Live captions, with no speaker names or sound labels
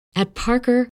At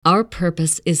Parker, our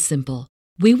purpose is simple.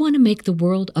 We want to make the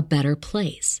world a better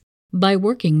place by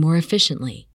working more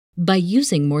efficiently, by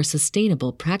using more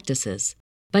sustainable practices,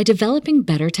 by developing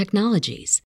better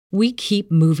technologies. We keep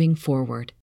moving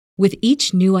forward. With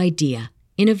each new idea,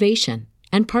 innovation,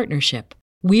 and partnership,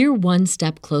 we're one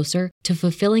step closer to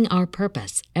fulfilling our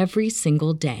purpose every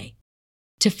single day.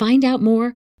 To find out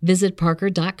more, visit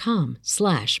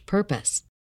parker.com/purpose.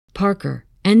 Parker,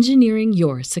 engineering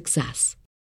your success.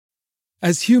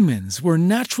 As humans, we're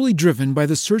naturally driven by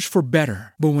the search for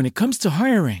better. But when it comes to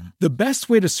hiring, the best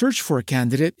way to search for a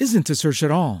candidate isn't to search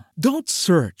at all. Don't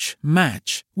search,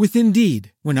 match with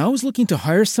Indeed. When I was looking to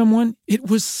hire someone, it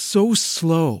was so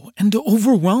slow and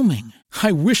overwhelming.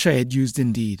 I wish I had used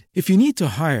Indeed. If you need to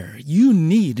hire, you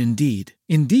need Indeed.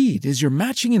 Indeed is your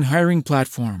matching and hiring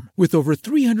platform with over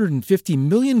 350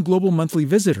 million global monthly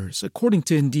visitors, according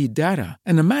to Indeed data,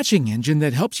 and a matching engine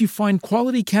that helps you find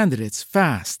quality candidates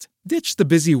fast. Ditch the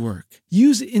busy work.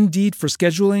 Use Indeed for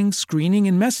scheduling, screening,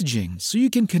 and messaging so you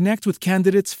can connect with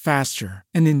candidates faster.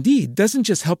 And Indeed doesn't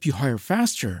just help you hire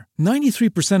faster.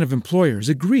 93% of employers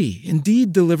agree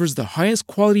Indeed delivers the highest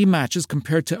quality matches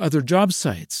compared to other job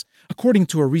sites, according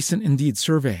to a recent Indeed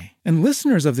survey. And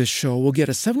listeners of this show will get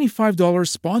a $75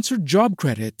 sponsored job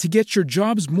credit to get your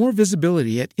jobs more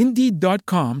visibility at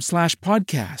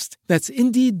Indeed.com/podcast. That's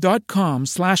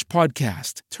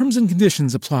Indeed.com/podcast. Terms and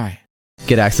conditions apply.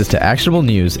 Get access to actionable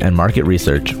news and market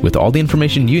research with all the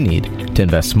information you need to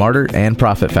invest smarter and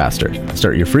profit faster.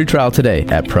 Start your free trial today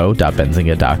at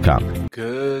pro.benzinga.com.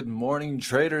 Good morning,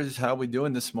 traders. How we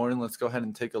doing this morning? Let's go ahead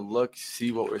and take a look,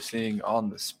 see what we're seeing on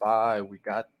the SPY. We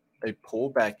got a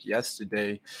pullback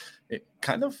yesterday. It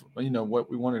kind of,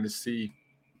 what we wanted to see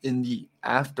in the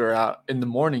in the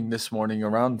morning this morning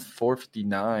around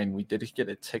 4:59. We did get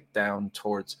a tick down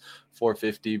towards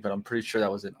 450, but I'm pretty sure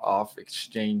that was an off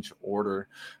exchange order.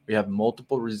 We have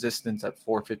multiple resistance at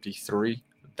 453.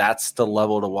 That's the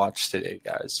level to watch today,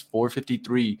 guys.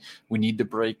 453, we need to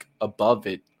break above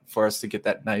it for us to get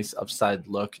that nice upside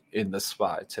look in the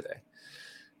SPY today.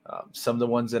 Some of the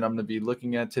ones that I'm going to be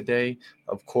looking at today,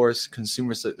 of course,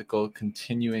 consumer cyclical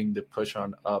continuing to push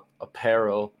on up,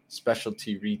 apparel,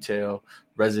 specialty retail,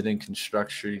 resident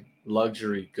construction,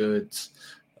 luxury goods,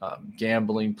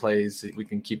 gambling plays that we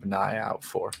can keep an eye out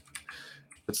for.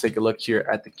 Let's take a look here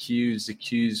at the Qs. The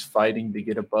Qs fighting to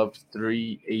get above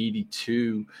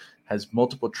 382, has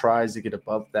multiple tries to get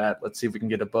above that. Let's see if we can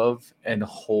get above and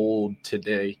hold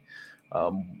today.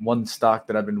 One stock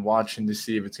that I've been watching to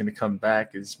see if it's going to come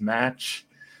back is Match.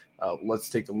 Let's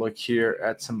take a look here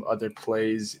at some other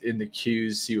plays in the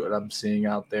Qs, see what I'm seeing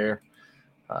out there.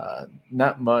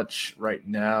 Not much right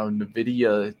now.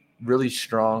 NVIDIA, really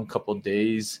strong couple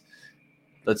days.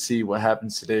 Let's see what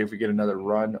happens today if we get another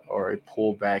run or a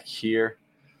pullback here.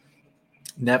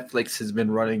 Netflix has been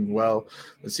running well.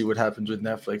 Let's see what happens with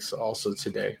Netflix also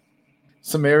today.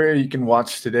 Some area you can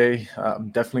watch today. I'm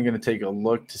definitely going to take a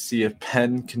look to see if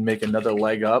Penn can make another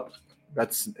leg up.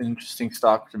 That's an interesting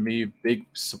stock for me. Big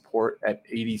support at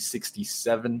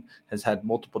 80.67. Has had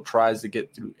multiple tries to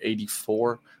get through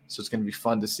 84. So it's going to be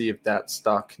fun to see if that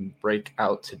stock can break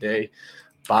out today.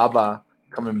 Baba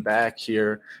coming back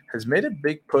here has made a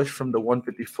big push from the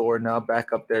 154, now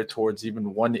back up there towards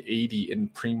even 180 in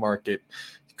pre-market.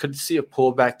 Could see a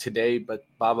pullback today, but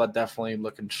Baba definitely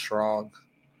looking strong.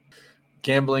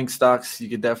 Gambling stocks you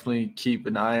could definitely keep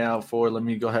an eye out for. Let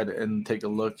me go ahead and take a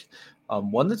look.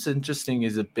 One that's interesting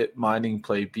is a bit mining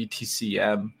play,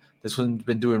 BTCM. This one's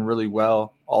been doing really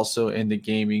well, also in the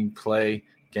gaming play,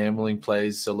 gambling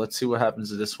plays. So let's see what happens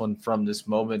to this one from this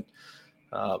moment.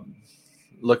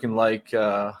 Looking like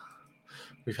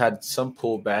we've had some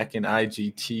pullback in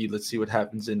IGT. Let's see what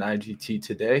happens in IGT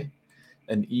today.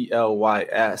 And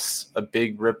ELYS, a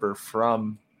big ripper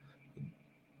from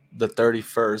the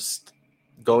 31st.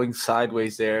 Going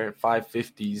sideways there,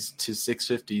 550s to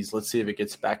 650s. Let's see if it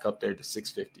gets back up there to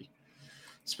 650.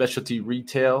 Specialty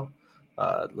retail.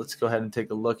 Let's go ahead and take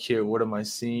a look here. What am I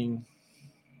seeing?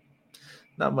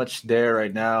 Not much there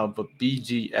right now, but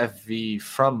BGFV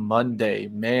from Monday.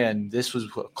 Man, this was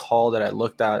a call that I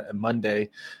looked at on Monday.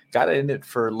 Got in it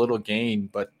for a little gain,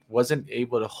 but wasn't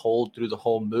able to hold through the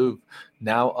whole move.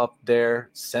 Now up there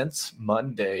since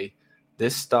Monday.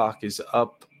 This stock is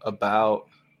up about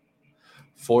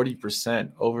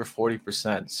 40%, over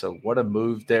 40%. So what a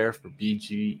move there for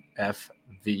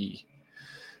BGFV.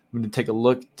 I'm going to take a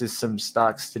look to some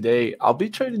stocks today. I'll be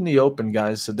trading the open,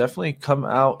 guys. So definitely come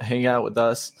out, hang out with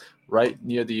us right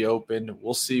near the open.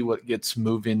 We'll see what gets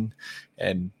moving.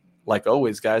 And like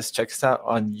always, guys, check us out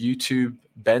on YouTube,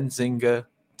 Benzinga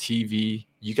TV.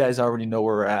 You guys already know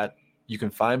where we're at. You can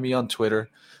find me on Twitter,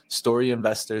 Story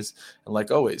Investors. And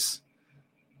like always,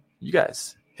 you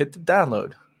guys hit the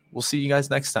download. We'll see you guys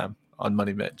next time on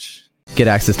Money Mitch. Get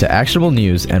access to actionable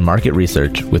news and market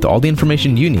research with all the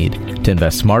information you need to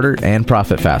invest smarter and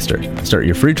profit faster. Start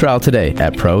your free trial today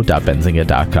at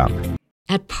pro.benzinga.com.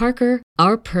 At Parker,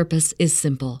 our purpose is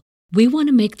simple. We want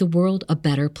to make the world a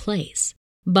better place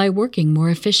by working more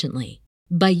efficiently,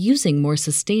 by using more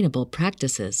sustainable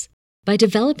practices, by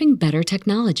developing better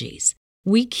technologies.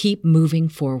 We keep moving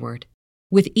forward.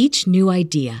 With each new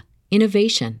idea,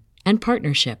 innovation, and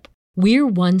partnership, we're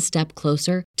one step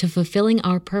closer to fulfilling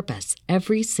our purpose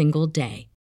every single day.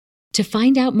 To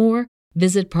find out more,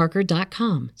 visit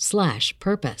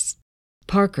parker.com/purpose.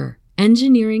 Parker,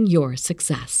 engineering your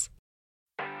success.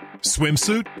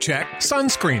 Swimsuit? Check.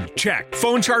 Sunscreen? Check.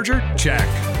 Phone charger? Check.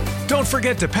 Don't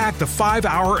forget to pack the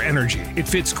 5-Hour Energy. It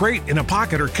fits great in a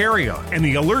pocket or carry-on, and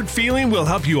the alert feeling will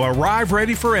help you arrive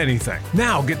ready for anything.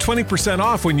 Now get 20%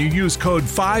 off when you use code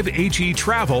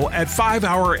 5HETRAVEL at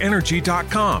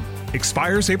 5hourenergy.com.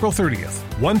 Expires April 30th.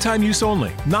 One-time use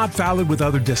only. Not valid with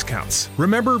other discounts.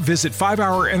 Remember, visit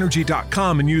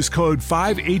 5hourenergy.com and use code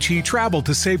 5HETRAVEL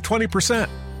to save 20%.